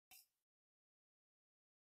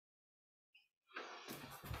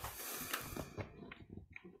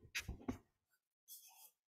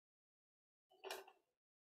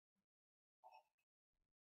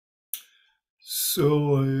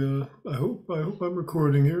So I hope I'm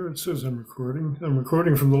recording here. It says I'm recording. I'm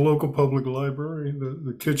recording from the local public library,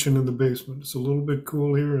 the kitchen in the basement. It's a little bit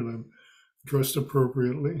cool here, and I'm dressed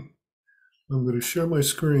appropriately. I'm going to share my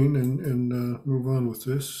screen and move on with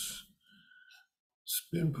this.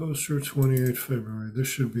 Spin poster 28 February. This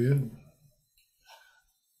should be it.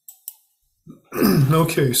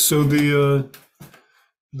 Okay, so the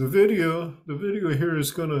video here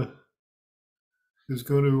is gonna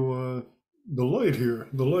the light here.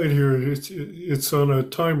 The light here, it's on a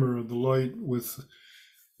timer of the light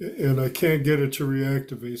and I can't get it to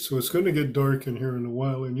reactivate. So it's going to get dark in here in a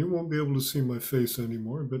while, and you won't be able to see my face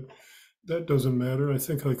anymore, but that doesn't matter. I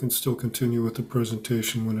think I can still continue with the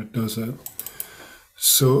presentation when it does that.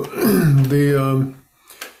 So I'm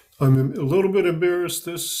a little bit embarrassed.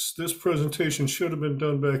 This presentation should have been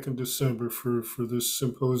done back in December for this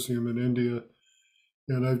symposium in India.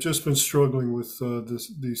 And I've just been struggling with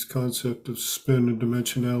these concepts of spin and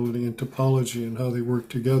dimensionality and topology and how they work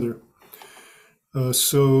together.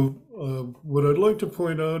 What I'd like to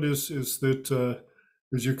point out is that,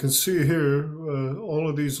 as you can see here, all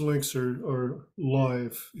of these links are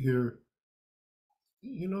live here.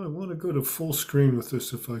 You know, I want to go to full screen with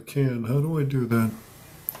this if I can. How do I do that?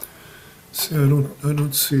 See, I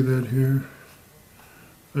don't see that here.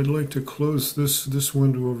 I'd like to close this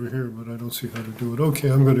window over here, but I don't see how to do it. Okay,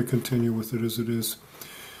 I'm going to continue with it as it is.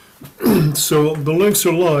 So the links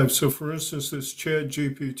are live. So for instance, this Chat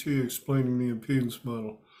GPT explaining the impedance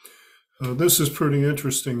model. This is pretty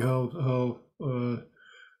interesting how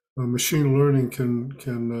machine learning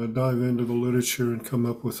can dive into the literature and come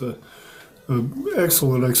up with a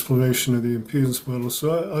excellent explanation of the impedance model.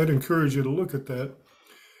 So I'd encourage you to look at that.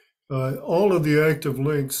 All of the active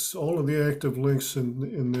links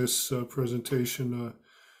in this presentation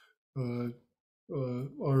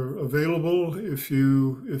are available. If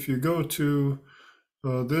you go to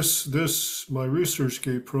my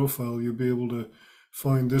ResearchGate profile, you'll be able to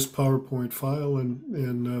find this PowerPoint file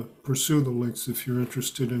and pursue the links if you're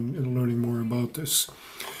interested in learning more about this.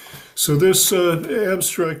 So this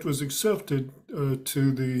abstract was accepted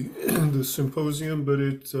to the symposium, but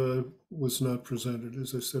it was not presented.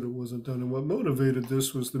 As I said, it wasn't done. And what motivated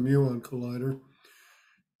this was the Muon collider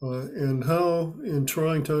and how, in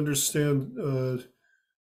trying to understand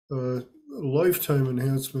lifetime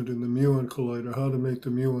enhancement in the Muon collider, how to make the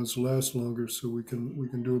muons last longer so we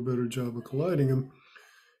can do a better job of colliding them.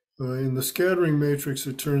 In the scattering matrix,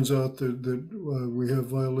 it turns out that we have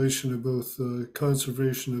violation of both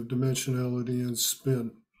conservation of dimensionality and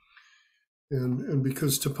spin. And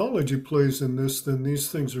because topology plays in this, then these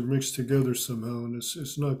things are mixed together somehow, and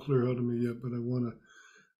it's not clear how to me yet, but I want to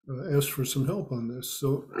ask for some help on this.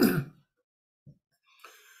 So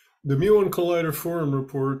the Muon Collider Forum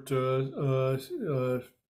report, the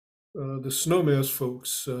Snowmass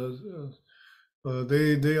folks,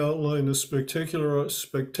 they outline a spectacular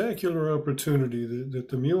opportunity that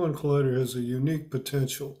the Muon Collider has a unique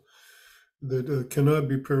potential that cannot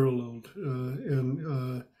be paralleled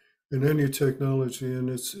in any technology, and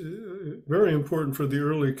it's very important for the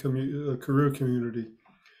early career community.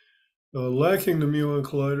 Lacking the Muon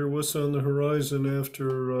Collider, what's on the horizon after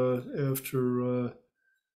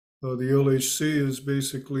the LHC is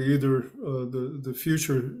basically either the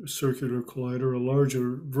future circular collider, a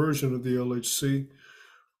larger version of the LHC,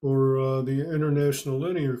 or the International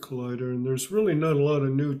Linear Collider. And there's really not a lot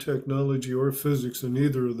of new technology or physics in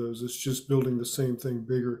either of those. It's just building the same thing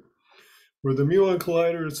bigger. Where the Muon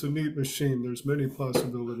Collider, it's a neat machine. There's many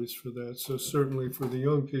possibilities for that. So certainly for the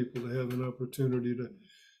young people to have an opportunity to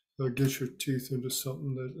get your teeth into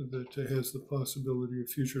something that has the possibility of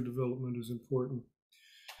future development is important.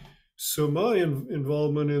 So my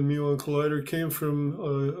involvement in Muon Collider came from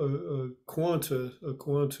a Quanta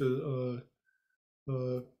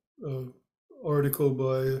article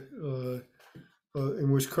in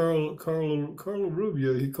which Carlo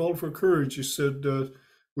Rubia, he called for courage. He said,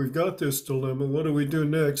 we've got this dilemma. What do we do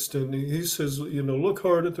next? And he says, look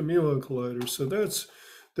hard at the Muon Collider. So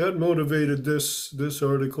that motivated this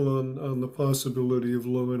article on the possibility of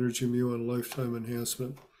low energy muon lifetime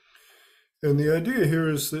enhancement. And the idea here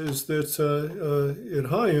is that at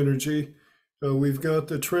high energy, we've got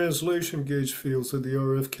the translation gauge fields of the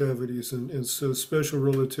RF cavities, and so special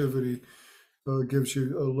relativity gives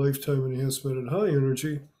you a lifetime enhancement at high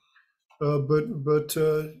energy. But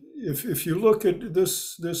if you look at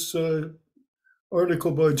this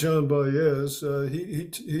article by John Baez,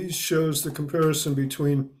 he shows the comparison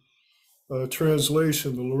between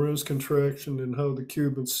translation, the Lorentz contraction, and how the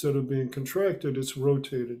cube, instead of being contracted, it's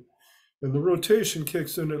rotated. And the rotation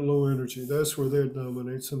kicks in at low energy. That's where that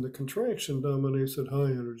dominates, and the contraction dominates at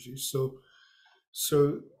high energy. So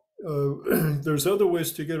So there's other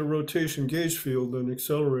ways to get a rotation gauge field than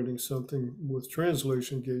accelerating something with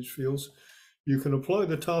translation gauge fields. You can apply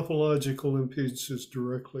the topological impedances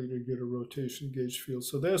directly to get a rotation gauge field.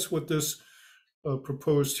 So that's what this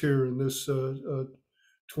proposed here in this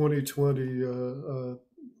 2020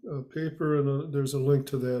 paper, and there's a link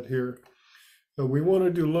to that here. We want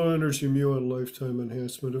to do low energy muon lifetime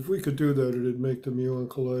enhancement. If we could do that, it'd make the muon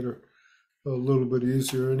collider a little bit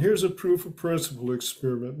easier. And here's a proof of principle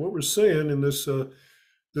experiment. What we're saying in this,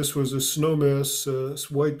 this was a SNOMAS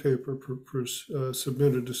white paper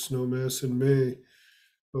submitted to SNOMAS in May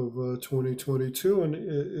of 2022, and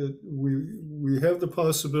we have the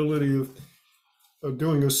possibility of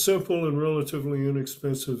doing a simple and relatively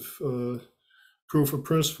inexpensive proof of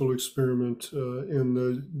principle experiment in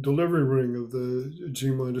the delivery ring of the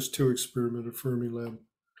G-2 experiment at Fermilab.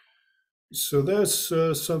 So that's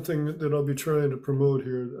something that I'll be trying to promote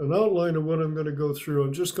here. An outline of what I'm going to go through.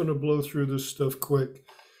 I'm just going to blow through this stuff quick.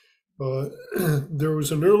 There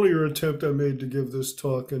was an earlier attempt I made to give this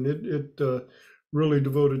talk, and it really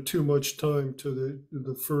devoted too much time to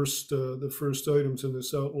the first items in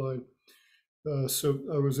this outline. So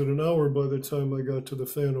I was at an hour by the time I got to the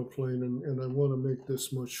Fano plane, and I want to make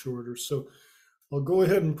this much shorter. So I'll go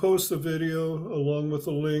ahead and post the video along with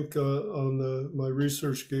a link on my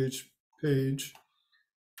research gauge page.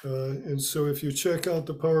 And so if you check out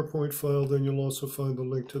the PowerPoint file, then you'll also find the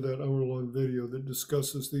link to that hour-long video that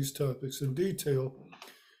discusses these topics in detail.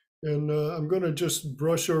 And I'm going to just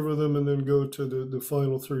brush over them and then go to the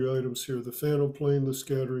final three items here: the Fano plane, the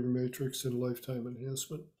scattering matrix, and lifetime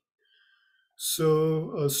enhancement.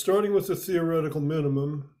 So starting with the theoretical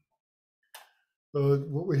minimum,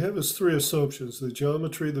 what we have is three assumptions: the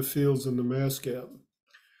geometry, the fields, and the mass gap.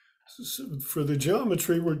 So for the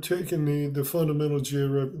geometry, we're taking the fundamental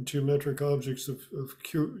geometric objects of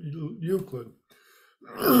Euclid.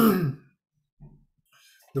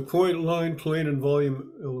 The point, line, plane, and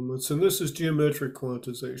volume elements, and this is geometric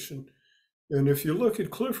quantization. And if you look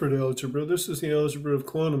at Clifford algebra, this is the algebra of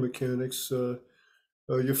quantum mechanics. You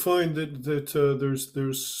find that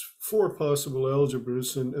there's four possible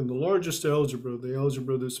algebras, and the largest algebra, the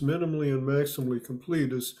algebra that's minimally and maximally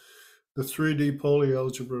complete, is the 3D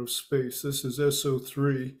polyalgebra of space. This is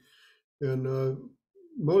SO3, and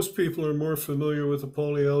most people are more familiar with the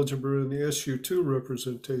polyalgebra in the SU2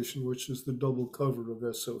 representation, which is the double cover of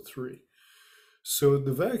SO3. So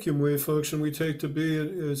the vacuum wave function we take to be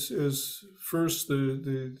is first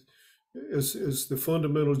the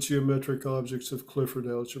fundamental geometric objects of Clifford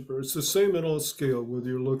algebra. It's the same at all scale, whether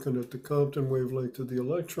you're looking at the Compton wavelength of the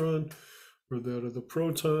electron, or that of the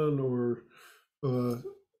proton, or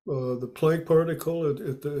the Planck particle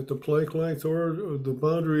at the Planck length, or the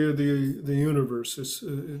boundary of the universe. This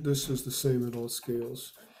is the same at all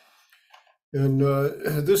scales. And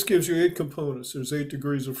this gives you 8 components. There's 8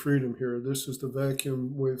 degrees of freedom here. This is the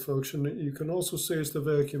vacuum wave function. You can also say it's the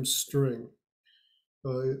vacuum string.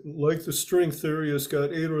 Like the string theory, it's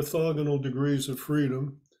got 8 orthogonal degrees of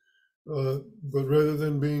freedom, but rather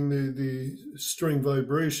than being the string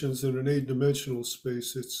vibrations in an 8-dimensional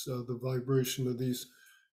space, it's the vibration of these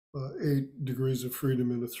 8 degrees of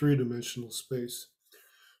freedom in a 3-dimensional space.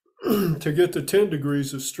 To get to 10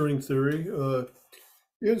 degrees of string theory,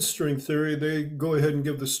 in string theory, they go ahead and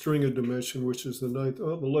give the string a dimension, which is the 9th.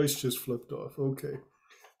 Oh, the lights just flipped off. Okay.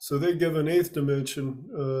 So they give an 8th dimension,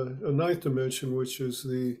 a 9th dimension, which is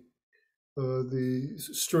the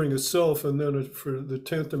string itself, and then for the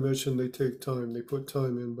 10th dimension, they take time. They put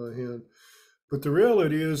time in by hand. But the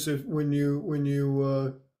reality is that when you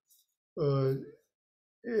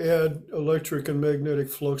add electric and magnetic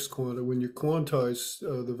flux quanta, when you quantize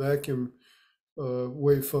the vacuum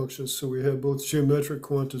wave functions, so we have both geometric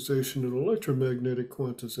quantization and electromagnetic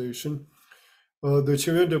quantization, that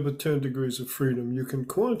you end up with 10 degrees of freedom. You can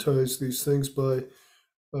quantize these things by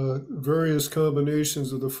various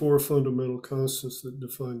combinations of the 4 fundamental constants that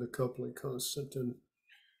define the coupling constant, and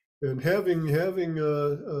having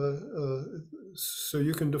so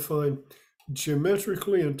you can define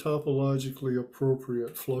geometrically and topologically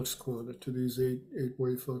appropriate flux quanta to these 8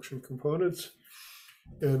 wave function components.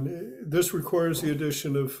 And this requires the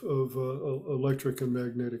addition of electric and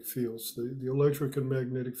magnetic fields. The electric and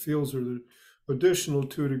magnetic fields are the additional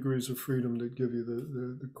 2 degrees of freedom that give you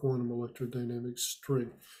the quantum electrodynamic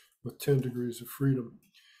string with 10 degrees of freedom.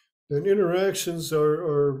 And interactions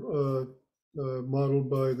are modeled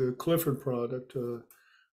by the Clifford product.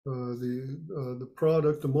 The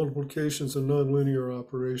product, the multiplication is a nonlinear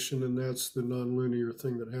operation, and that's the nonlinear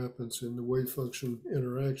thing that happens in the wave function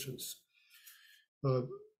interactions.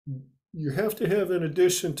 you have to have, in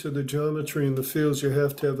addition to the geometry and the fields, you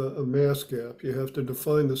have to have a mass gap. You have to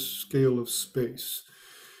define the scale of space.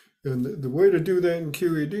 And the way to do that in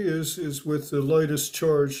QED is with the lightest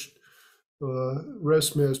charged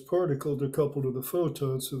rest mass particle to couple to the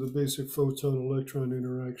photon, so the basic photon-electron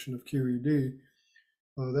interaction of QED.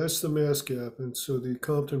 That's the mass gap, and so the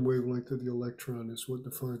Compton wavelength of the electron is what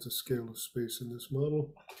defines the scale of space in this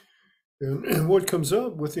model. And what comes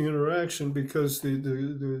up with the interaction, because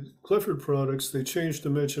the Clifford products, they change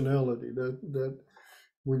dimensionality. That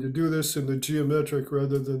when you do this in the geometric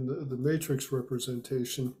rather than the matrix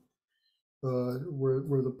representation,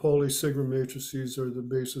 where the Pauli sigma matrices are the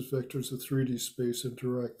basis vectors of 3D space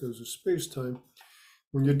interact as a space-time.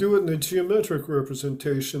 When you do it in the geometric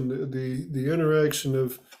representation, the interaction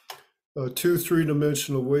of two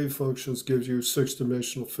three-dimensional wave functions gives you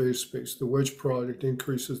six-dimensional phase space. The wedge product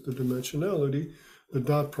increases the dimensionality. The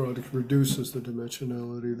dot product reduces the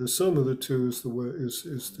dimensionality. The sum of the two is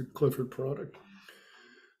the Clifford product.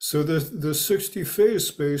 So the 60 phase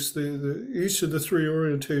space, each of the three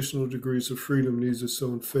orientational degrees of freedom needs its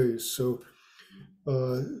own phase. So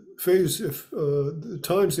phase,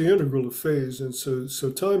 time's the integral of phase, and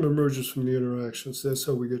so time emerges from the interactions. That's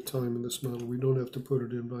how we get time in this model. We don't have to put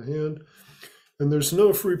it in by hand. And there's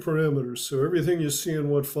no free parameters, so everything you see in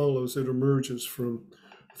what follows, it emerges from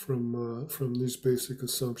these basic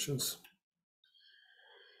assumptions.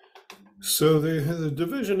 So the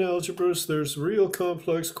division algebras, there's real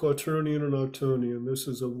complex quaternion and octonion. This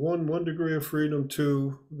is a one degree of freedom,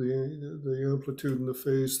 2, the amplitude and the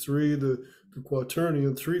phase, 3, the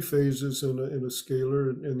quaternion, 3 phases in a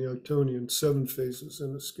scalar, and the octonion, 7 phases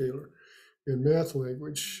in a scalar. In math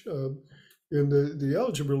language, in the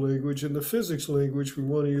algebra language, in the physics language, we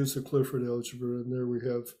want to use the Clifford algebra, and there we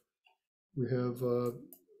have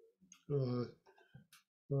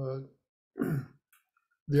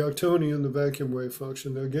the octonion, the vacuum wave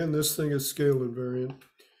function. Again, this thing is scale invariant.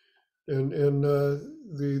 And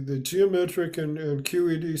the geometric and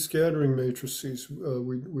QED scattering matrices,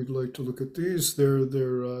 we'd like to look at these. They're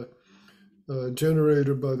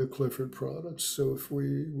generated by the Clifford products. So if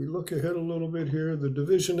we look ahead a little bit here, the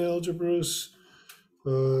division algebras,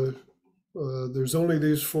 there's only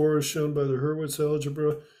these 4 as shown by the Hurwitz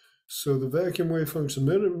algebra. So the vacuum wave function,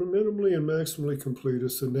 minimally and maximally complete,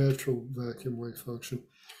 is the natural vacuum wave function.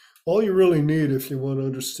 All you really need if you want to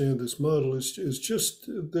understand this model is just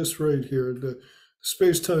this right here, the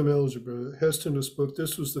space-time algebra. Heston book,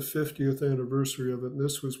 this was the 50th anniversary of it, and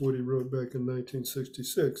this was what he wrote back in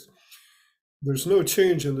 1966. There's no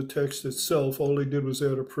change in the text itself. All he did was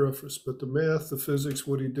add a preface, but the math, the physics,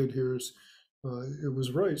 what he did here is, it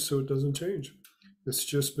was right, so it doesn't change. It's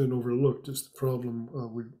just been overlooked is the problem.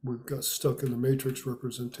 We've got stuck in the matrix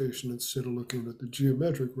representation instead of looking at the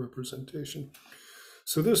geometric representation.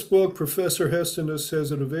 So this book, Professor Heston has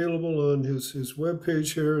it available on his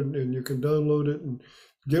webpage here, and you can download it and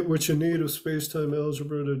get what you need of space-time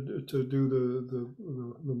algebra to do the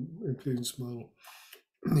impedance model.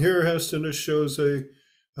 Here Heston shows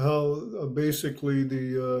how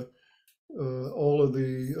basically all of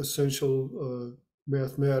the essential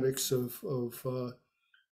mathematics of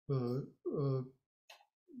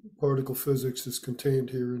particle physics is contained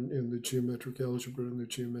here in the geometric algebra and the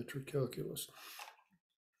geometric calculus.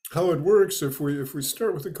 How it works, if we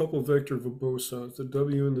start with a couple of vector bosons, the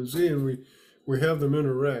W and the Z, and we have them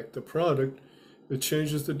interact, the product, it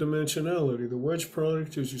changes the dimensionality. The wedge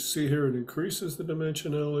product, as you see here, it increases the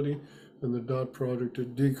dimensionality, and the dot product,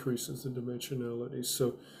 it decreases the dimensionality.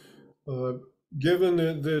 So given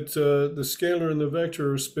that the scalar and the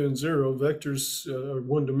vector are spin 0, vectors are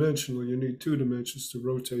one-dimensional, you need 2 dimensions to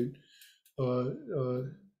rotate.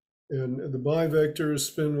 And the bivector is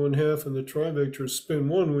spin 1/2, and the trivector is spin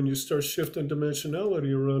 1. When you start shifting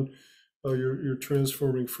dimensionality around, you're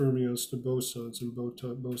transforming fermions to bosons and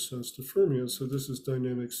bosons to fermions. So this is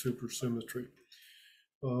dynamic supersymmetry.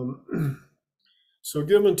 So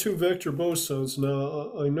given 2 vector bosons,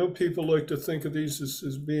 now I know people like to think of these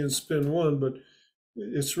as being spin 1, but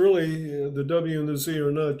it's really the W and the Z are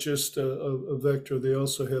not just a vector. They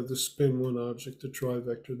also have the spin 1 object, the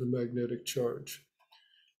trivector, the magnetic charge.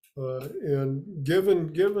 And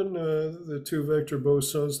given the 2 vector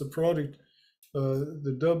bosons, the product,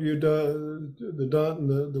 the W dot, the dot,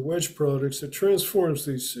 and the wedge products, it transforms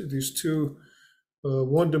these 2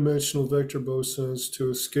 one-dimensional vector bosons to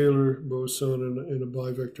a scalar boson and a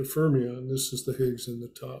bivector fermion. This is the Higgs in the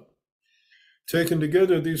top. Taken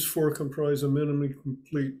together, these 4 comprise a minimally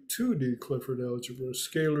complete 2D Clifford algebra, a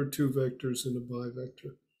scalar, 2 vectors, and a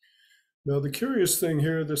bivector. Now the curious thing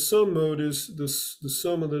here, the sum mode is the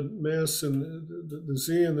sum of the mass and the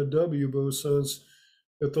Z and the W bosons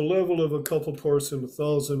at the level of a couple parts in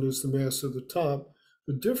 1,000 is the mass of the top.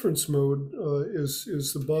 The difference mode is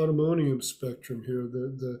the bottomonium spectrum here,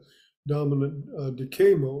 the dominant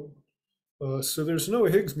decay mode. So there's no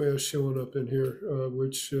Higgs mass showing up in here,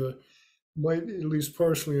 which might at least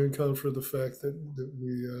partially account for the fact that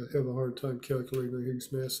we have a hard time calculating the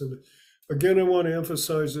Higgs mass. And again, I want to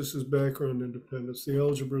emphasize this is background independence. The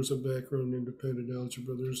algebra is a background independent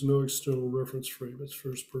algebra. There's no external reference frame. It's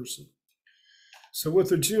first person. So what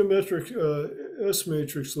the geometric S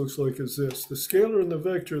matrix looks like is this. The scalar and the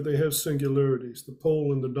vector, they have singularities, the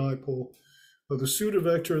pole and the dipole. The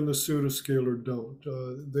pseudovector and the pseudoscalar don't.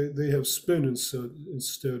 They have spin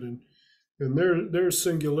instead. And their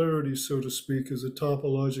singularity, so to speak, is a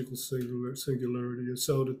topological singularity. It's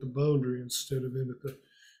out at the boundary instead of in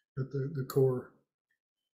at the core.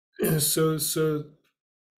 So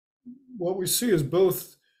what we see is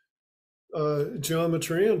both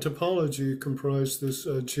geometry and topology comprise this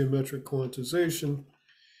geometric quantization.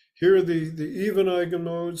 Here are the even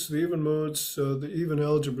eigenmodes, the even modes, the even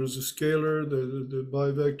algebras, the scalar, the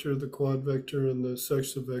bivector, the quad vector, and the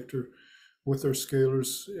sexta vector with their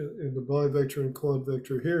scalars in the bivector and quad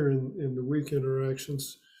vector here in the weak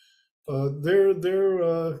interactions. They're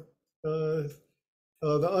the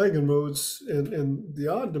eigenmodes and the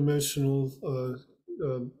odd dimensional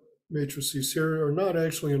matrices here are not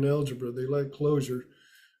actually an algebra. They lack closure,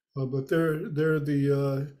 but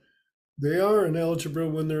they are an algebra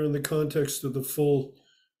when they're in the context of the full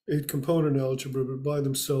 8-component algebra, but by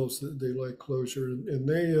themselves they lack closure, and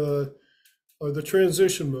they are the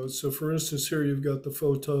transition modes. So for instance, here you've got the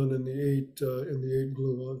photon and the eight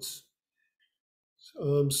gluons.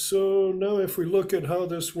 So now if we look at how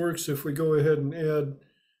this works, if we go ahead and add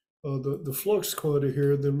the flux quanta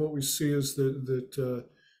here, then what we see is that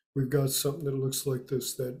we've got something that looks like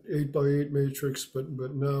this, that 8x8 matrix, but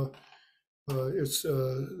now it's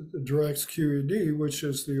Dirac's QED, which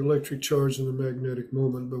is the electric charge and the magnetic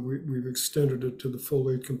moment, but we've extended it to the full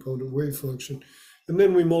 8-component wave function. And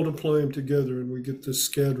then we multiply them together and we get this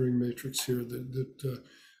scattering matrix here that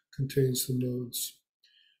contains the nodes.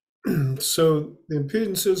 So the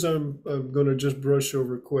impedances I'm going to just brush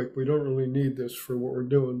over quick. We don't really need this for what we're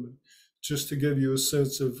doing, but just to give you a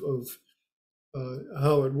sense of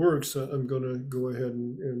how it works, I'm going to go ahead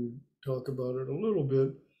and talk about it a little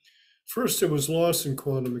bit. First, it was lost in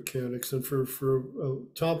quantum mechanics, and for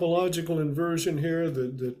topological inversion here,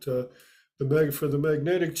 for the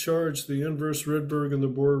magnetic charge, the inverse Rydberg and the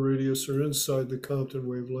Bohr radius are inside the Compton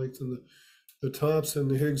wavelength, and the tops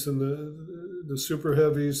and the Higgs and the super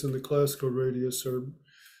heavies and the classical radius are.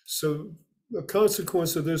 So a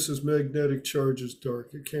consequence of this is magnetic charge is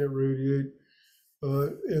dark; it can't radiate.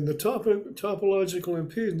 And the topological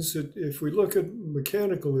impedance, if we look at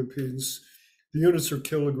mechanical impedance, the units are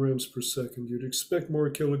kilograms per second. You'd expect more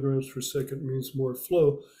kilograms per second means more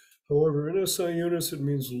flow. However, in SI units, it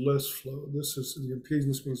means less flow. The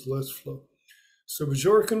impedance means less flow. So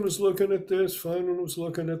Bjorken was looking at this, Fano was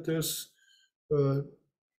looking at this. This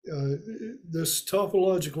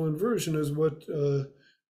topological inversion is what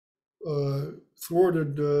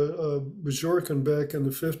thwarted Bjorken back in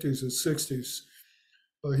the 50s and 60s.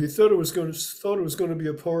 He thought it was going to be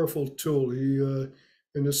a powerful tool.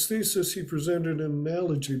 In his thesis, he presented an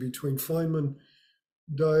analogy between Feynman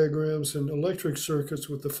diagrams and electric circuits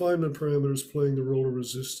with the Feynman parameters playing the role of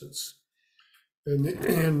resistance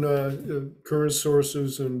and current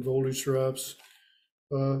sources and voltage drops.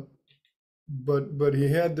 But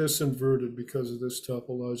he had this inverted because of this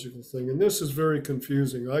topological thing. And this is very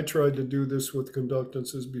confusing. I tried to do this with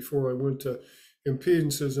conductances before I went to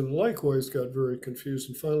impedances, and likewise got very confused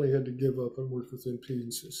and finally had to give up and work with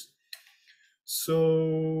impedances.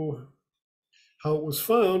 So how it was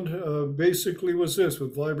found basically was this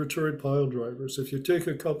with vibratory pile drivers. If you take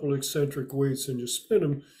a couple eccentric weights and you spin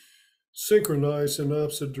them synchronized in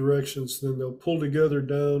opposite directions, then they'll pull together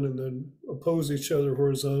down and then oppose each other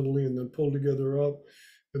horizontally and then pull together up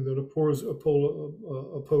and then oppose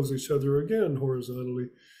each other again horizontally.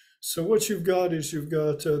 So what you've got is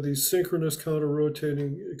these synchronous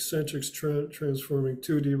counter-rotating eccentrics transforming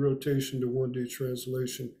 2D rotation to 1D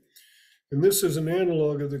translation. And this is an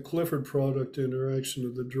analog of the Clifford product interaction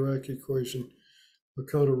of the Dirac equation, a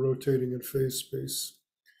counter-rotating in phase space.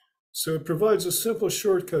 So it provides a simple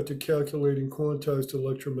shortcut to calculating quantized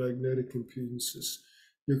electromagnetic impedances.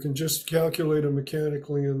 You can just calculate them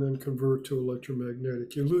mechanically and then convert to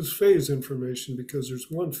electromagnetic. You lose phase information because there's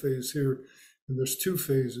one phase here and there's two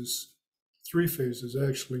phases, three phases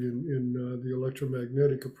actually in the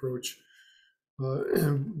electromagnetic approach.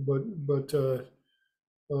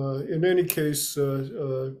 In any case,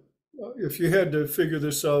 if you had to figure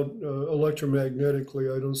this out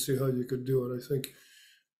electromagnetically, I don't see how you could do it. I think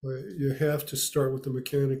you have to start with the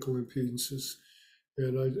mechanical impedances.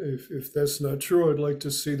 And if that's not true, I'd like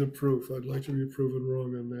to see the proof. I'd like to be proven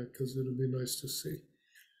wrong on that because it'd be nice to see.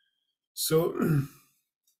 So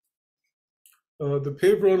the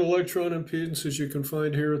paper on electron impedances you can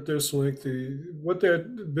find here at this link. What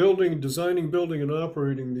that designing, building, and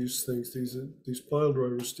operating these things, these pile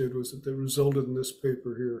drivers did was that they resulted in this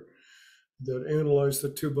paper here that analyzed the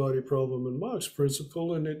two-body problem in Mach's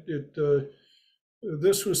principle, and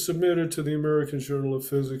this was submitted to the American Journal of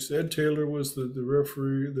Physics. Ed Taylor was the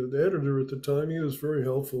referee, the editor at the time. He was very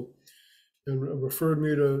helpful and referred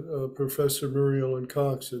me to Professor Mary Ellen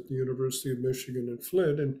Cox at the University of Michigan in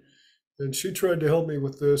Flint. And she tried to help me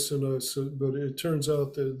with this, but it turns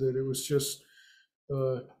out that it was just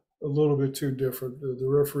a little bit too different. The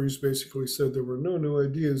referees basically said there were no new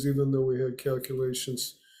ideas, even though we had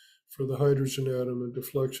calculations for the hydrogen atom and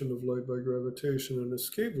deflection of light by gravitation and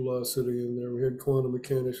escape velocity in there. We had quantum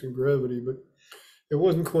mechanics and gravity, but it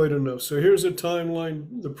wasn't quite enough. So here's a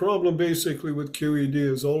timeline. The problem basically with QED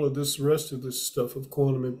is all of this rest of this stuff of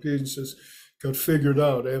quantum impedances got figured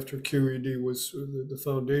out after QED was, the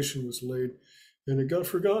foundation was laid, and it got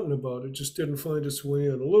forgotten about. It just didn't find its way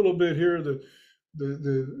in. A little bit here,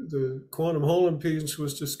 the quantum Hall impedance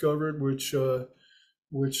was discovered, which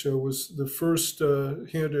was the first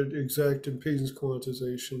hint at exact impedance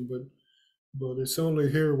quantization, but it's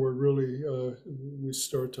only here where really we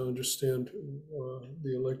start to understand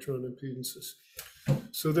the electron impedances.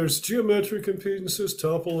 So there's geometric impedances,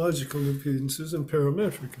 topological impedances, and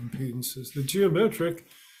parametric impedances. The geometric,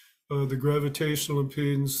 the gravitational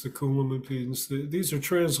impedance, the Coulomb impedance, these are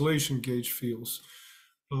translation gauge fields.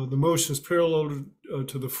 The motion is parallel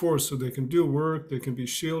to the force, so they can do work, they can be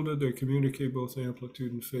shielded, they communicate both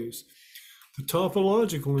amplitude and phase. The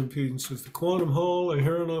topological impedances, the quantum Hall,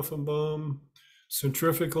 Aharonov and Baum,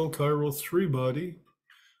 centrifugal, chiral, three-body.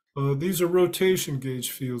 These are rotation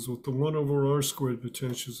gauge fields with the 1/r²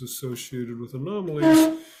 potentials associated with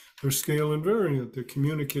anomalies. They're scale invariant, they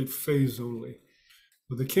communicate phase only.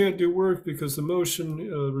 But they can't do work because the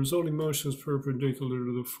motion, resulting motion is perpendicular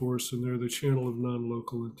to the force, and they're the channel of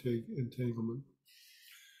non-local entanglement.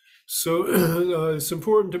 So it's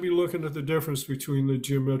important to be looking at the difference between the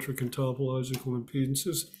geometric and topological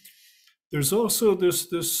impedances. There's also this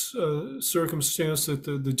circumstance that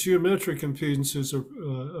the geometric impedances are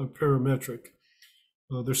parametric.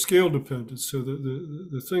 They're scale dependent. So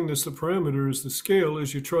the thing that's the parameter is the scale.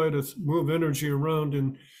 As you try to move energy around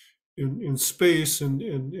in space and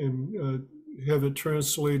have it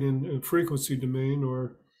translate in frequency domain,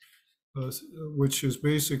 or which is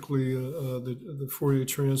basically the Fourier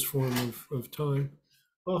transform of time.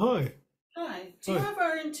 Oh, hi. Hi. Do you have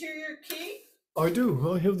our interior key? I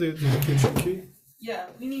do. I have the kitchen key. Yeah,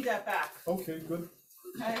 we need that back. Okay, good.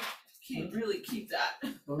 Okay. Can't really keep that.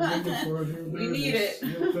 I'm looking for it here. We need it.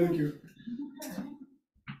 Yeah, thank you.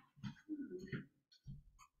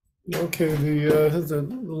 Okay, the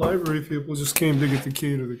library people just came to get the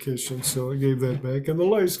key to the kitchen, so I gave that back, and the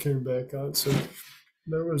lights came back on, so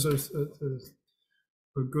that was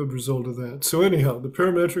a good result of that. So anyhow, the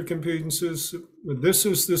parametric impedances, this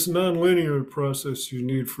is this nonlinear process you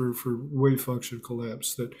need for wave function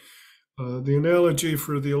collapse. That the analogy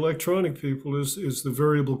for the electronic people is the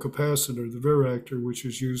variable capacitor, the varactor, which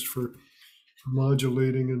is used for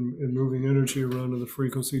modulating and moving energy around in the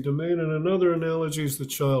frequency domain. And another analogy is the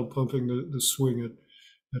child pumping the swing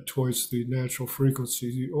at twice the natural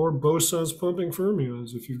frequency, or bosons pumping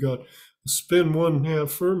fermions. If you've got a spin 1/2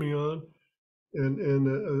 fermion and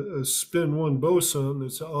a spin 1 boson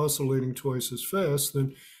that's oscillating twice as fast,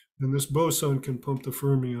 then this boson can pump the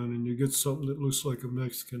fermion, and you get something that looks like a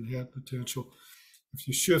Mexican hat potential. If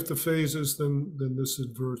you shift the phases, then this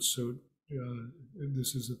inverts, so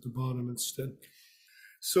this is at the bottom instead.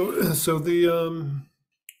 So the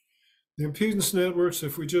impedance networks,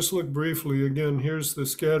 if we just look briefly, again, here's the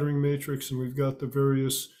scattering matrix, and we've got the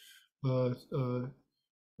various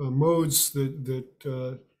modes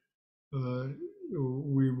that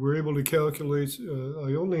we were able to calculate.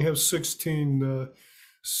 I only have 16,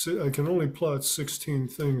 I can only plot 16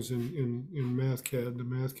 things in MathCAD, the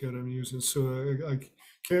MathCAD I'm using. So I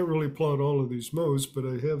can't really plot all of these modes, but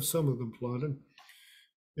I have some of them plotted.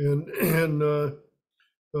 And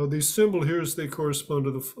these symbol here, they correspond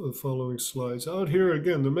to the following slides. Out here,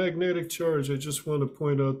 again, the magnetic charge, I just want to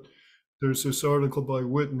point out, there's this article by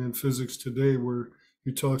Witten in Physics Today where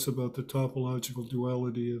he talks about the topological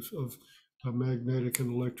duality of magnetic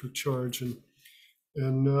and electric charge. And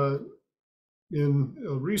in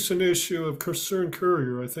a recent issue of Concern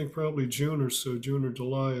Courier, I think probably June or so, June or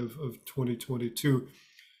July of 2022,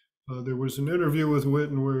 there was an interview with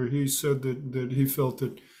Witten where he said that he felt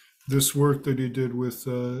that this work that he did with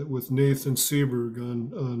Nathan Seberg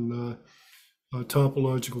on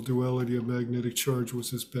topological duality of magnetic charge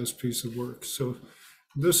was his best piece of work. So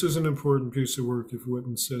this is an important piece of work if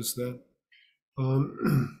Witten says that.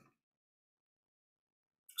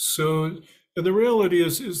 So, and the reality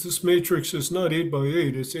is this matrix is not 8 by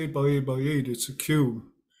 8, it's 8 by 8 by 8, it's a cube.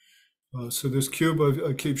 So this cube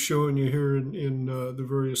I keep showing you here in the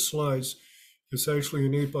various slides, it's actually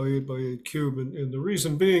an 8 by 8 by 8 cube. And the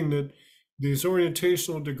reason being that these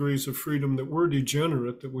orientational degrees of freedom that were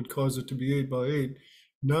degenerate, that would cause it to be 8 by 8,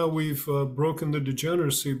 now we've broken the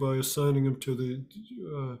degeneracy by assigning them to the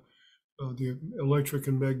electric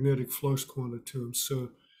and magnetic flux quantitums.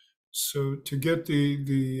 So to get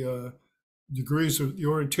the degrees of the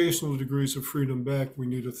orientational degrees of freedom back, we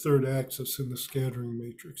need a third axis in the scattering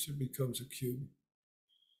matrix. It becomes a cube,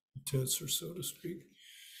 a tensor, so to speak.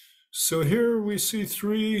 So here we see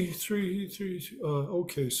three.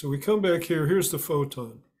 Okay, so we come back here. Here's the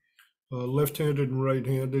photon, left-handed and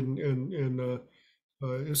right-handed, and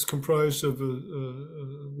it's comprised of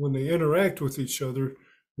when they interact with each other,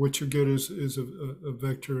 what you get is a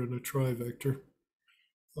vector and a trivector.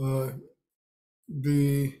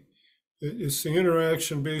 It's the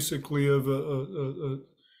interaction basically of a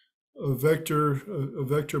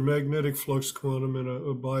vector magnetic flux quantum and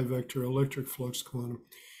a bivector electric flux quantum.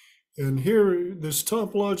 And here, this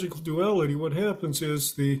topological duality, what happens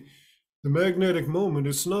is the magnetic moment,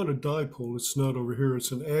 it's not a dipole, it's not over here,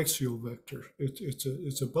 it's an axial vector. It's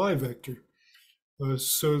a bivector.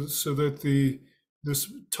 So that this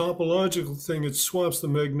topological thing, it swaps the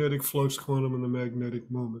magnetic flux quantum and the magnetic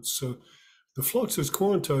moment. So the flux is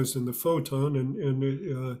quantized in the photon,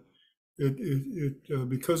 and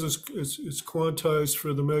because it's quantized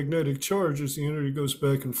for the magnetic charges, the energy goes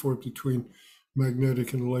back and forth between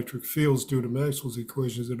magnetic and electric fields due to Maxwell's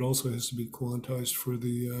equations. It also has to be quantized for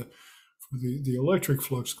the electric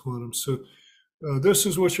flux quantum. So this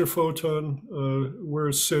is what your photon, where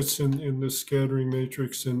it sits in this scattering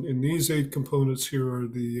matrix, and these 8 components here are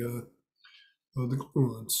the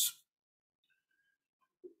gluons.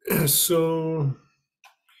 So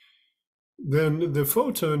then the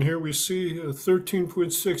photon here, we see a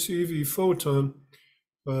 13.6 eV photon.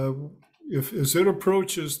 As it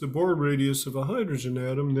approaches the Bohr radius of a hydrogen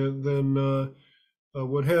atom, then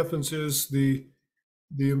what happens is the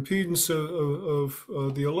impedance of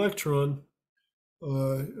the electron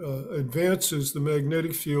advances the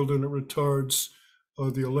magnetic field, and it retards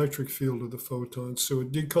the electric field of the photon. So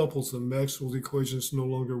it decouples them. Maxwell's equations no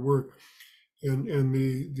longer work. And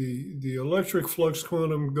the electric flux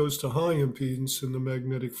quantum goes to high impedance, and the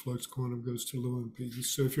magnetic flux quantum goes to low impedance.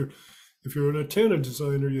 So if you're an antenna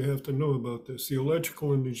designer, you have to know about this. The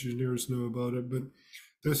electrical engineers know about it, but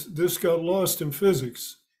this got lost in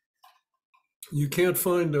physics. You can't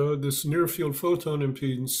find this near field photon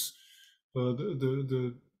impedance,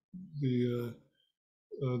 the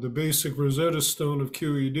basic Rosetta Stone of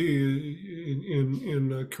QED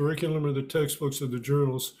in curriculum or the textbooks of the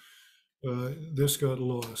journals. This got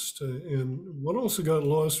lost. And what also got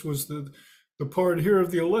lost was the part here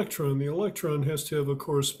of the electron. The electron has to have a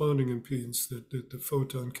corresponding impedance that the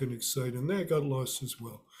photon can excite, and that got lost as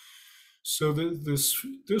well. So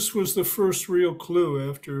this was the first real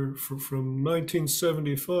clue from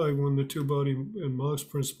 1975, when the two-body and Mach's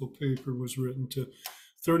principle paper was written, to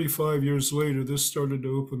 35 years later. This started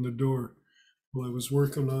to open the door. While I was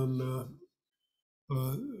working on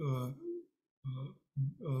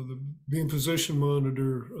the beam position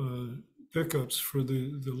monitor pickups for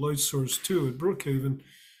the light source 2 at Brookhaven,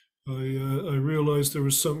 I realized there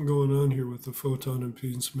was something going on here with the photon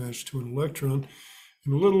impedance matched to an electron.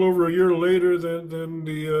 And a little over a year later, then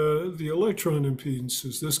the electron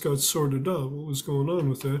impedances, this got sorted out, what was going on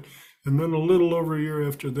with that. And then a little over a year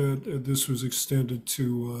after that, this was extended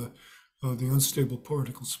to the unstable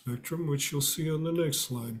particle spectrum, which you'll see on the next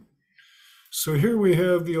slide. So here we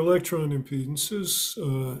have the electron impedances.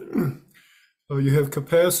 You have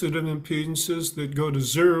capacitive impedances that go to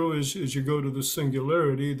 0 as you go to the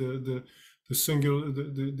singularity. The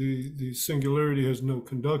singularity has no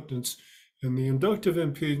conductance. And the inductive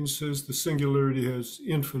impedances, the singularity has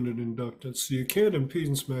infinite inductance. So you can't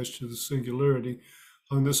impedance match to the singularity.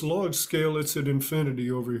 On this log scale, it's at infinity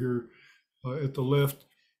over here at the left.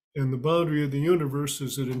 And the boundary of the universe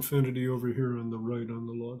is at infinity over here on the right on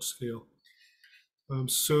the log scale.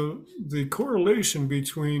 So the correlation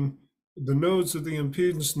between the nodes of the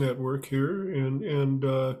impedance network here and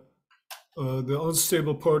the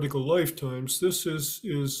unstable particle lifetimes. This is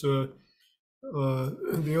the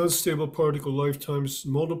unstable particle lifetimes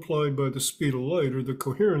multiplied by the speed of light, or the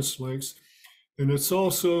coherence lengths. And it's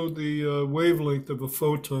also the wavelength of a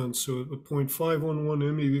photon. So a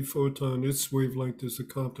 0.511 MeV photon, its wavelength is the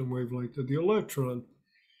Compton wavelength of the electron.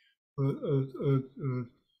 A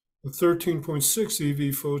 13.6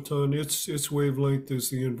 eV photon, its wavelength is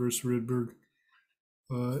the inverse Rydberg.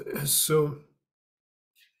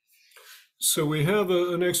 So we have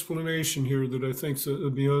an explanation here that I think is a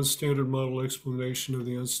beyond standard model explanation of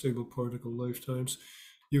the unstable particle lifetimes.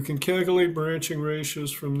 You can calculate branching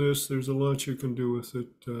ratios from this. There's a lot you can do with it,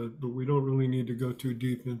 but we don't really need to go too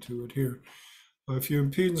deep into it here. If you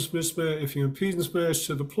impedance match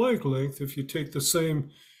to the Planck length, if you take the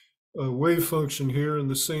same wave function here and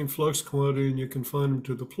the same flux quantity and you confine them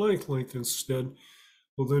to the Planck length instead,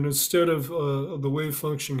 well, then instead of the wave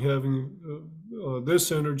function having this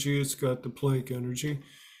energy, it's got the Planck energy.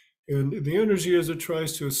 And the energy as it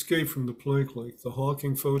tries to escape from the Planck length. The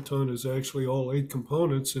Hawking photon is actually all 8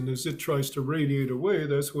 components, and as it tries to radiate away,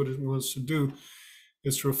 that's what it wants to do.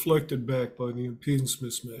 It's reflected back by the impedance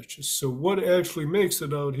mismatches. So what actually makes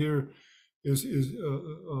it out here is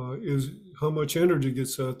how much energy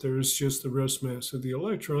gets out there. It's just the rest mass of the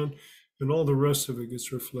electron, and all the rest of it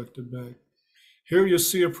gets reflected back. Here you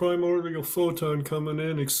see a primordial photon coming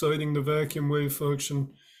in, exciting the vacuum wave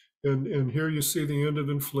function, and here you see the end of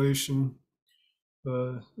inflation.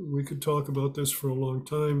 We could talk about this for a long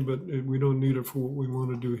time, but we don't need it for what we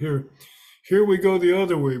want to do here. Here we go the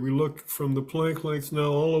other way. We look from the Planck length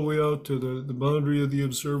now all the way out to the boundary of the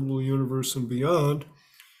observable universe and beyond.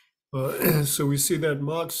 So we see that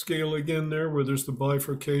Mach scale again there, where there's the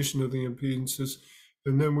bifurcation of the impedances.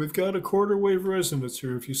 And then we've got a quarter wave resonance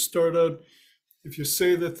here. If you start out, if you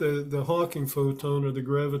say that the Hawking photon or the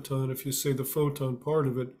graviton, if you say the photon part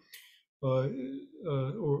of it, or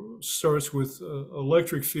starts with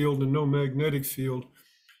electric field and no magnetic field,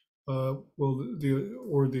 well,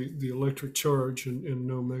 the electric charge and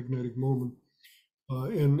no magnetic moment, so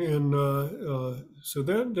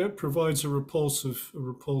that provides a repulsive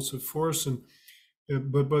force,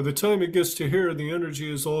 but by the time it gets to here, the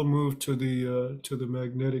energy is all moved to the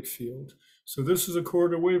magnetic field. So this is a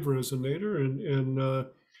quarter wave resonator, and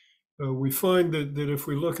we find that if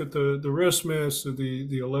we look at the rest mass of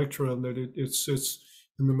the electron, that it sits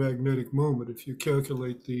in the magnetic moment. If you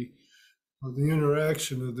calculate the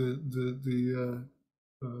interaction of the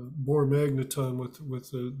Bohr magneton with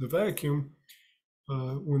the vacuum,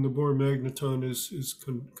 when the Bohr magneton is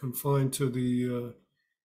confined to the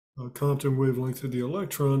Compton wavelength of the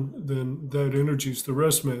electron, then that energy is the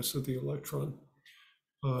rest mass of the electron.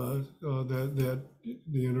 That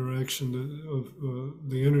the interaction of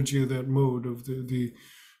the energy of that mode of the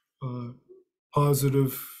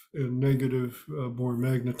positive and negative Bohr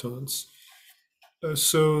magnetons.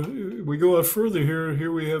 So we go out further here.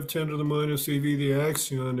 Here we have 10 to the minus eV, the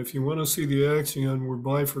axion. If you want to see the axion, we're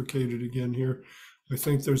bifurcated again here. I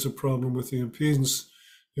think there's a problem with the impedance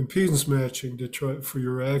matching to try for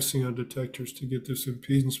your axion detectors to get this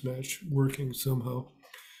impedance match working somehow.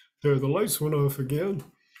 There, the lights went off again.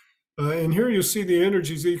 And here you see the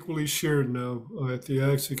energy is equally shared now at the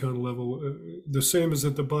axion level, the same as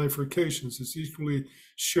at the bifurcations. It's equally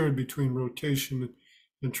shared between rotation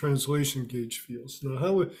and translation gauge fields. Now,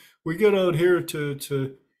 how we get out here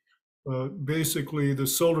to basically the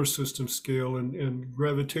solar system scale, and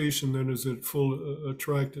gravitation then is at full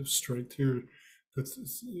attractive strength here.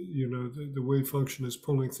 That's, you know, the wave function is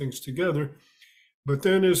pulling things together. But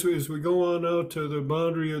then as we go on out to the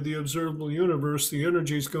boundary of the observable universe, the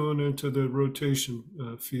energy is going into the rotation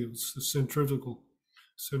fields, the centrifugal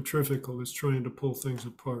is trying to pull things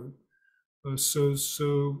apart. So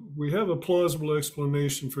we have a plausible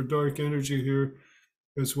explanation for dark energy here,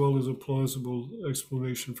 as well as a plausible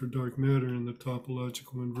explanation for dark matter in the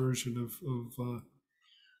topological inversion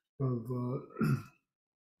of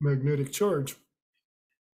magnetic charge.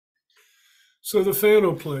 So the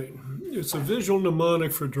Fano plane, it's a visual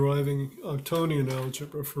mnemonic for deriving octonion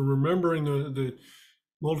algebra, for remembering the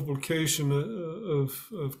multiplication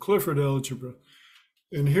of Clifford algebra.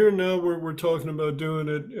 And here now we're talking about doing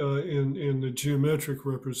it in the geometric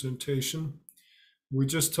representation. We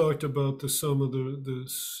just talked about the sum of the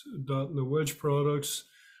dot and the wedge products.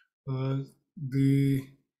 What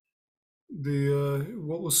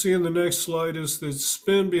we'll see in the next slide is that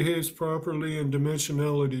spin behaves properly and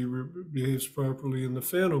dimensionality behaves properly in the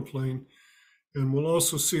Fano plane. And we'll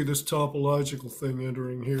also see this topological thing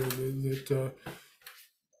entering here, that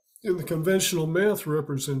in the conventional math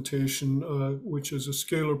representation, which is a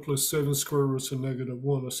scalar plus 7 square roots of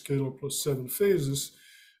 -1, a scalar plus 7 phases,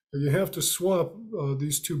 you have to swap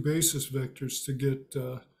these two basis vectors to get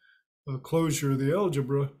closure of the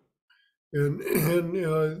algebra. And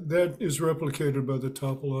that is replicated by the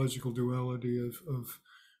topological duality of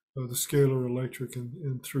the scalar electric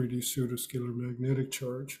and 3D pseudoscalar magnetic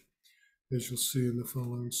charge, as you'll see in the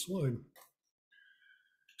following slide.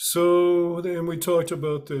 So, and we talked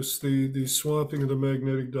about this, the swapping of the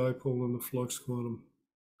magnetic dipole and the flux quantum.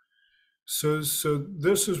 So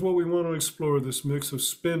this is what we want to explore, this mix of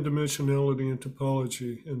spin dimensionality and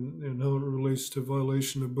topology, and how it relates to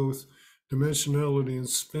violation of both dimensionality and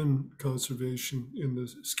spin conservation in the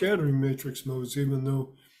scattering matrix modes, even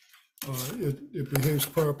though it behaves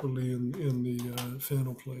properly in the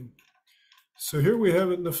Fano plane. So here we have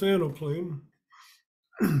it in the Fano plane.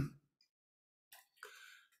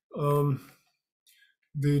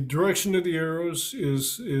 The direction of the arrows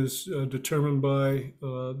is determined by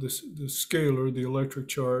the scalar, the electric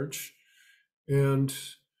charge, and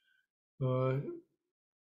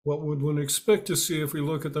what would one expect to see if we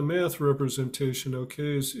look at the math representation?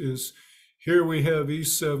 Okay, is here we have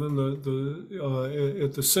E7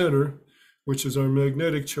 at the center, which is our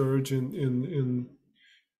magnetic charge in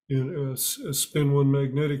a spin 1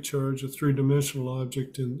 magnetic charge, a three-dimensional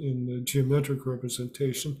object in the geometric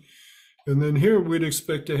representation. And then here we'd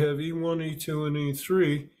expect to have E1, E2, and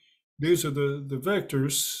E3. These are the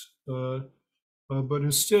vectors, but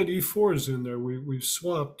instead E4 is in there. We've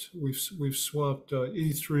swapped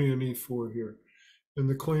E3 and E4 here, and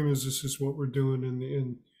the claim is this is what we're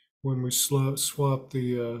doing when we swap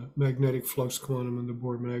the magnetic flux quantum and the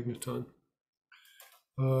Bohr magneton.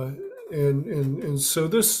 And so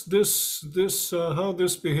this how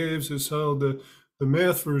this behaves is how the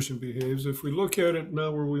math version behaves. If we look at it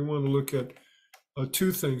now, where we want to look at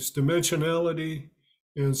two things, dimensionality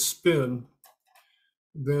and spin,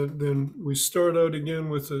 then we start out again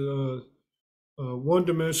with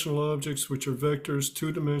one-dimensional objects, which are vectors,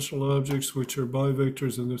 two-dimensional objects, which are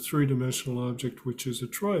bivectors, and the three-dimensional object, which is a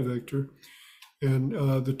trivector. And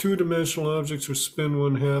the two-dimensional objects are spin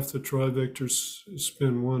 1/2, the trivectors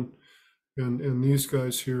spin 1, and these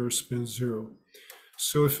guys here are spin 0.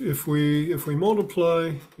 So if we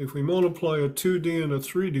multiply a 2D and a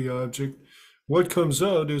 3D object, what comes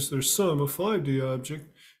out is their sum, a 5D object,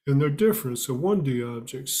 and their difference, a 1D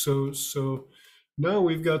object. So now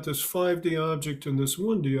we've got this 5D object and this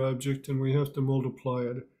 1D object, and we have to multiply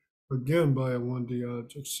it again by a 1D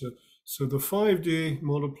object. So the 5D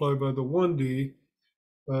multiplied by the 1D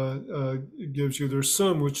gives you their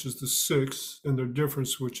sum, which is the 6, and their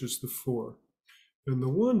difference, which is the 4. And the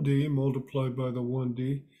 1D multiplied by the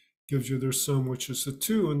 1D gives you their sum, which is the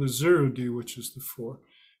 2, and the 0D, which is the 4.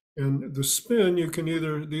 And the spin,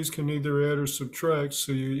 these can either add or subtract,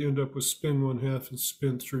 so you end up with spin 1/2 and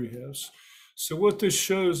spin 3/2. So what this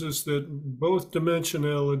shows is that both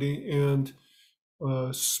dimensionality and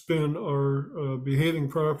spin are behaving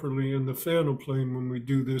properly in the Fano plane when we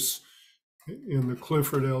do this in the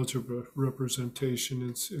Clifford algebra representation.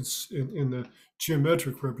 It's in the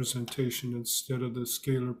geometric representation instead of the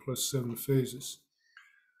scalar plus 7 phases.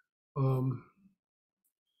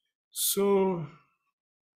 So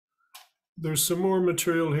there's some more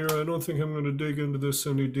material here. I don't think I'm going to dig into this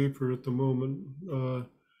any deeper at the moment.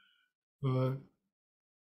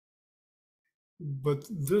 But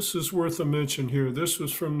this is worth a mention here. This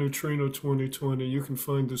was from Neutrino 2020. You can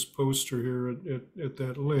find this poster here at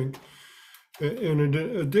that link. And in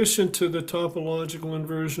addition to the topological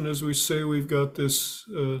inversion, as we say, we've got this,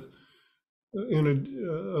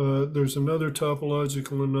 there's another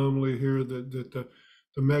topological anomaly here that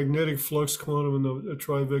the magnetic flux quantum and the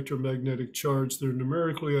trivector magnetic charge, they're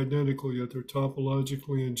numerically identical, yet they're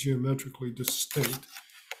topologically and geometrically distinct.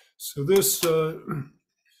 So this, the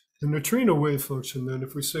neutrino wave function, then,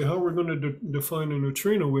 if we say how we're going to define a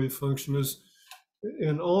neutrino wave function is,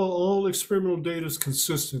 and all experimental data is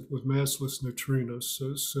consistent with massless neutrinos.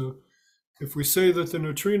 So if we say that the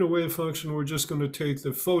neutrino wave function, we're just going to take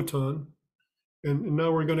the photon, and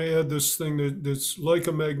now we're going to add this thing that's like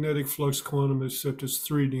a magnetic flux quantum, except it's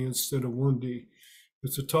 3D instead of 1D.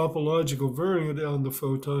 It's a topological variant on the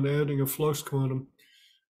photon, adding a flux quantum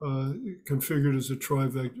configured as a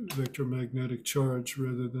trivector magnetic charge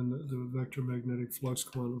rather than the vector magnetic flux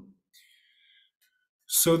quantum.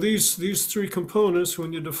 So these three components,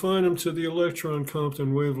 when you define them to the electron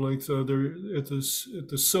Compton wavelength, they're at the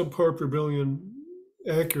subpart per billion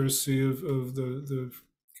accuracy of the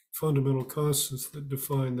fundamental constants that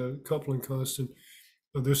define the coupling constant.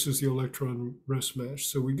 This is the electron rest mass.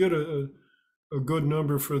 So we get a good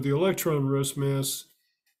number for the electron rest mass,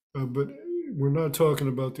 but we're not talking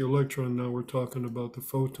about the electron now, we're talking about the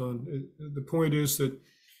photon. The point is that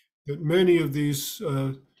many of these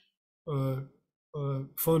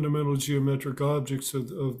fundamental geometric objects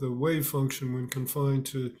of the wave function when confined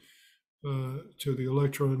to the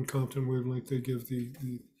electron Compton wavelength. They give the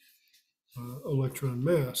electron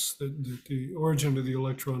mass. That the origin of the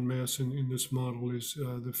electron mass in this model is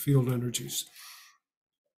the field energies.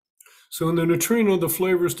 So in the neutrino, the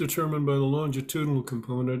flavor is determined by the longitudinal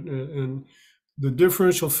component, and the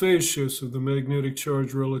differential phase shifts of the magnetic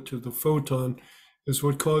charge relative to the photon is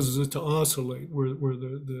what causes it to oscillate, where and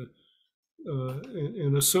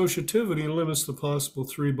associativity limits the possible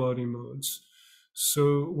three-body modes.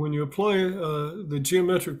 So when you apply the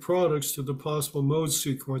geometric products to the possible mode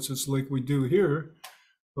sequences like we do here,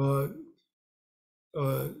 so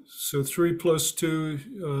 3 plus 2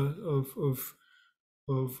 of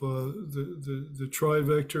the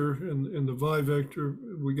trivector and the bivector,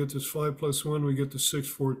 we get this 5 plus 1, we get the 6,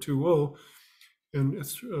 4, 2, 0. And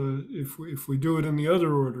if we do it in the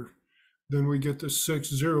other order, then we get the 6,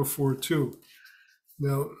 0, 4, 2.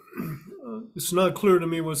 Now, it's not clear to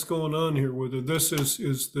me what's going on here, whether this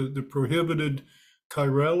is the prohibited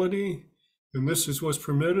chirality, and this is what's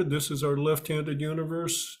permitted, this is our left-handed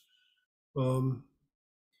universe, or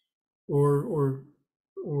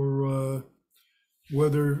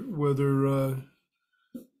whether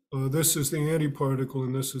this is the antiparticle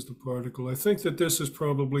and this is the particle. I think that this is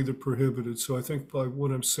probably the prohibited, so I think by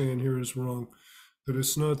what I'm saying here is wrong, that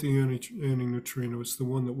it's not the antineutrino, it's the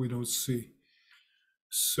one that we don't see.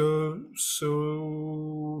 So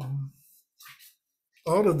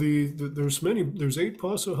out of there's 8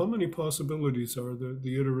 possible, how many possibilities are there,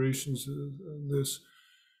 the iterations of this?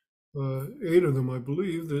 8 of them, I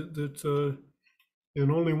believe,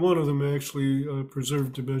 and only one of them actually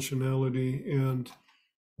preserved dimensionality and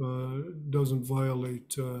doesn't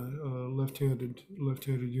violate left-handed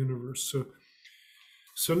universe.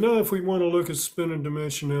 So now if we want to look at spin and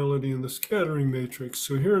dimensionality in the scattering matrix,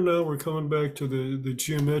 so here now we're coming back to the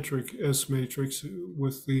geometric S matrix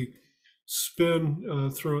with the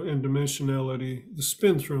spin thrown and dimensionality, the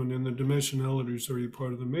spin thrown in, the dimensionality is already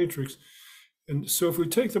part of the matrix. And so if we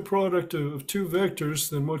take the product of 2 vectors,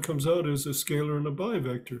 then what comes out is a scalar and a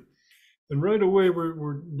bivector. And right away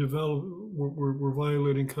we're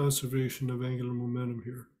violating conservation of angular momentum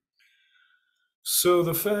here. So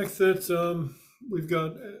the fact that we've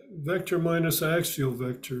got vector minus axial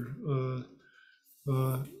vector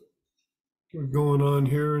going on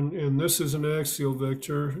here, and this is an axial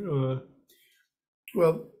vector.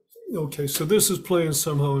 Well, okay, so this is playing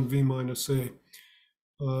somehow in V minus A.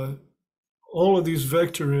 All of these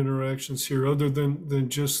vector interactions here, other than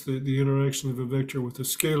just the interaction of a vector with a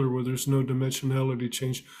scalar where there's no dimensionality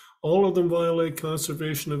change, all of them violate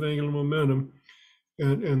conservation of angular momentum,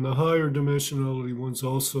 and the higher dimensionality ones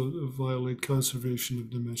also violate conservation of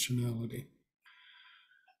dimensionality.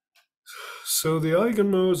 So the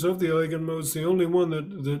eigenmodes of the eigenmodes, the only one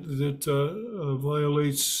that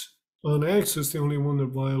violates on axis, the only one that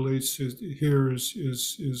violates here is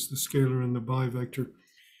the scalar and the bivector.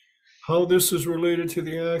 How this is related to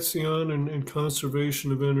the axion and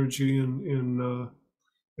conservation of energy and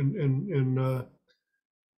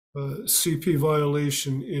CP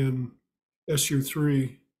violation in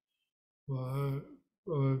SU3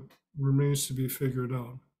 remains to be figured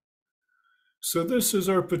out. So this is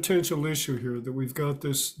our potential issue here, that we've got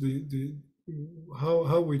this,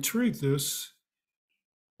 how we treat this.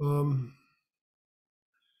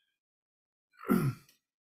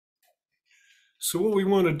 So what we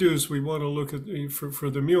want to do is we want to look at, for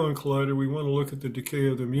the muon collider, we want to look at the decay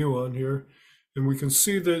of the muon here. And we can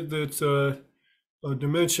see that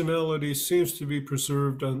dimensionality seems to be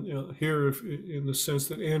preserved on here in the sense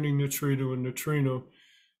that antineutrino and neutrino,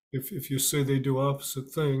 if you say they do opposite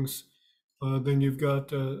things, then you've got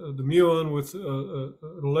the muon with an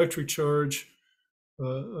electric charge,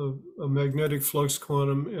 a magnetic flux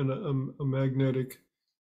quantum, and a magnetic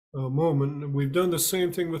moment. And we've done the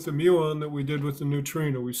same thing with the muon that we did with the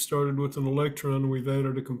neutrino. We started with an electron and we've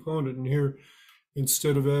added a component. And here,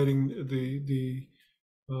 instead of adding the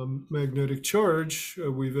magnetic charge,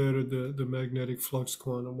 we've added the magnetic flux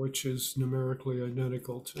quantum, which is numerically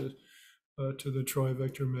identical to the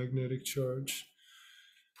trivector magnetic charge.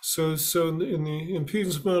 So in the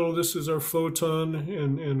impedance model, this is our photon,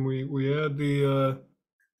 and we add the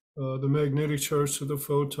magnetic charge to the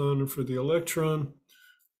photon, and for the electron,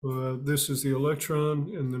 this is the electron,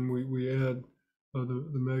 and then we add the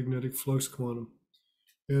magnetic flux quantum.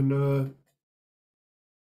 And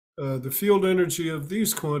the field energy of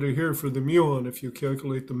these quanta here for the muon, if you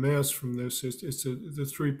calculate the mass from this, it's the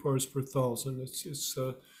 3 parts per thousand. It's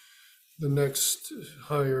the next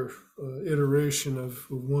higher iteration of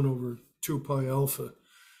 1 over 2 pi alpha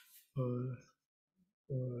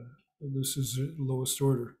This is the lowest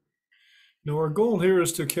order. Now our goal here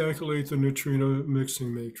is to calculate the neutrino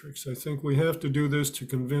mixing matrix. I think we have to do this to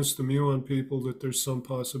convince the muon people that there's some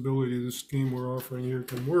possibility the scheme we're offering here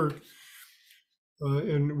can work.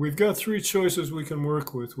 And we've got three choices we can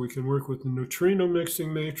work with. We can work with the neutrino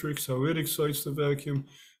mixing matrix, how it excites the vacuum,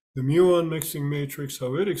 the muon mixing matrix,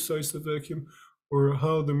 how it excites the vacuum, or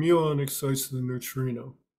how the muon excites the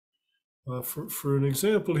neutrino. For an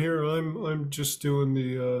example here, I'm just doing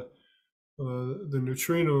the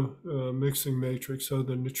neutrino mixing matrix, how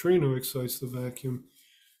the neutrino excites the vacuum.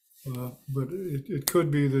 But it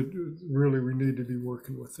could be that really we need to be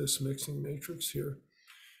working with this mixing matrix here.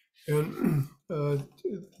 And the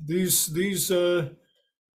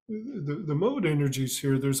mode energies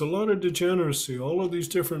here, there's a lot of degeneracy. All of these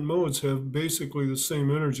different modes have basically the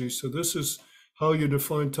same energy. So this is how you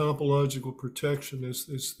define topological protection, is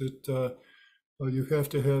that you have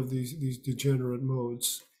to have these degenerate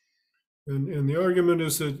modes. And the argument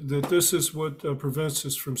is that this is what prevents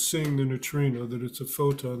us from seeing the neutrino, that it's a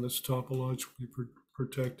photon that's topologically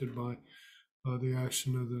protected by the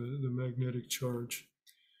action of the magnetic charge.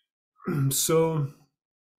 So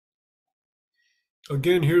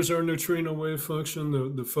again, here's our neutrino wave function,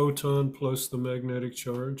 the photon plus the magnetic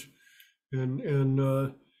charge. And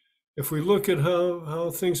if we look at how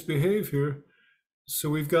things behave here, so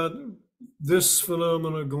we've got this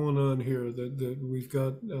phenomena going on here, that we've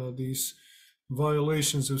got these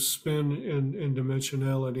violations of spin and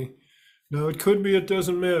dimensionality. Now it could be, it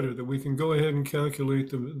doesn't matter, that we can go ahead and calculate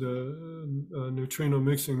the neutrino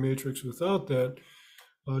mixing matrix without that.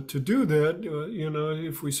 To do that,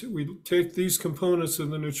 if we take these components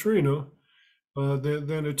of the neutrino,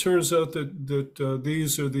 then it turns out that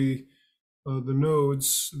these are the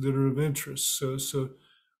nodes that are of interest. So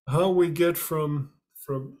how we get from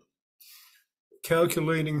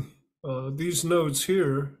calculating these nodes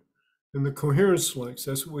here and the coherence lengths,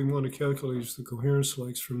 that's what we want to calculate, is the coherence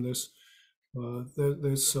lengths from this.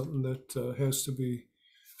 That's something that has to be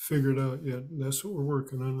figured out yet. And that's what we're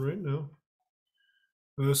working on right now.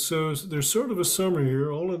 So there's sort of a summary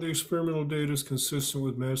here. All of the experimental data is consistent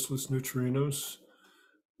with massless neutrinos.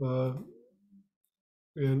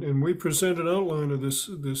 And we present an outline of this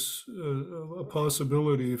a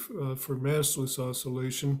possibility for massless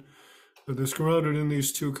oscillation that's grounded in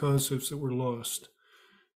these two concepts that were lost.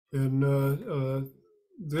 And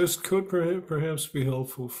this could perhaps be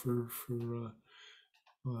helpful for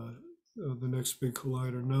the next big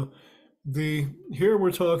collider. Now, here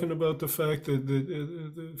we're talking about the fact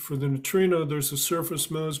that for the neutrino, there's the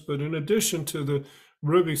surface modes, but in addition to the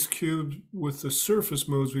Rubik's Cube with the surface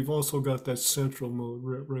modes, we've also got that central mode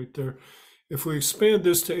right there. If we expand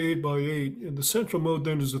this to 8 by 8, and the central mode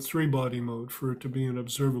then is a 3-body mode for it to be an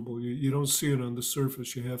observable. You don't see it on the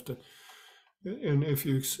surface. You have to, and if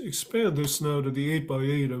you expand this now to the 8 by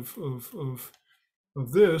 8 of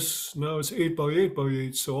this, now it's 8 by 8 by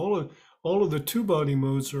 8. So all of the 2-body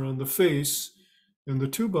modes are on the face, and the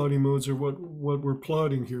 2-body modes are what we're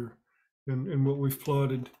plotting here, and what we've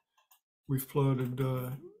plotted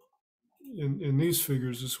in these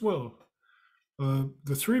figures as well.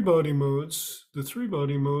 The 3-body modes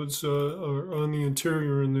are on the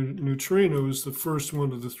interior, and the neutrino is the first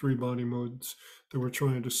one of the 3-body modes that we're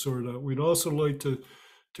trying to sort out. We'd also like to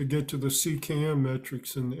get to the CKM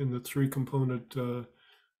metrics in the 3-component, the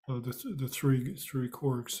three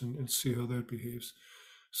quarks, and see how that behaves.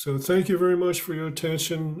 So thank you very much for your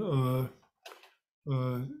attention.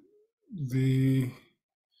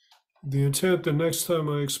 The intent, the next time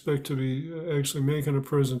I expect to be actually making a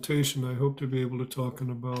presentation, I hope to be able to talk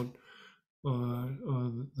about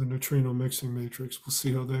the neutrino mixing matrix. We'll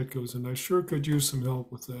see how that goes. And I sure could use some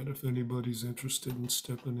help with that if anybody's interested in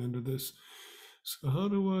stepping into this. So how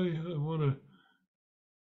do I want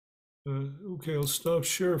to, okay, I'll stop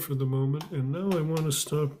share for the moment. And now I want to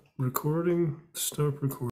stop recording.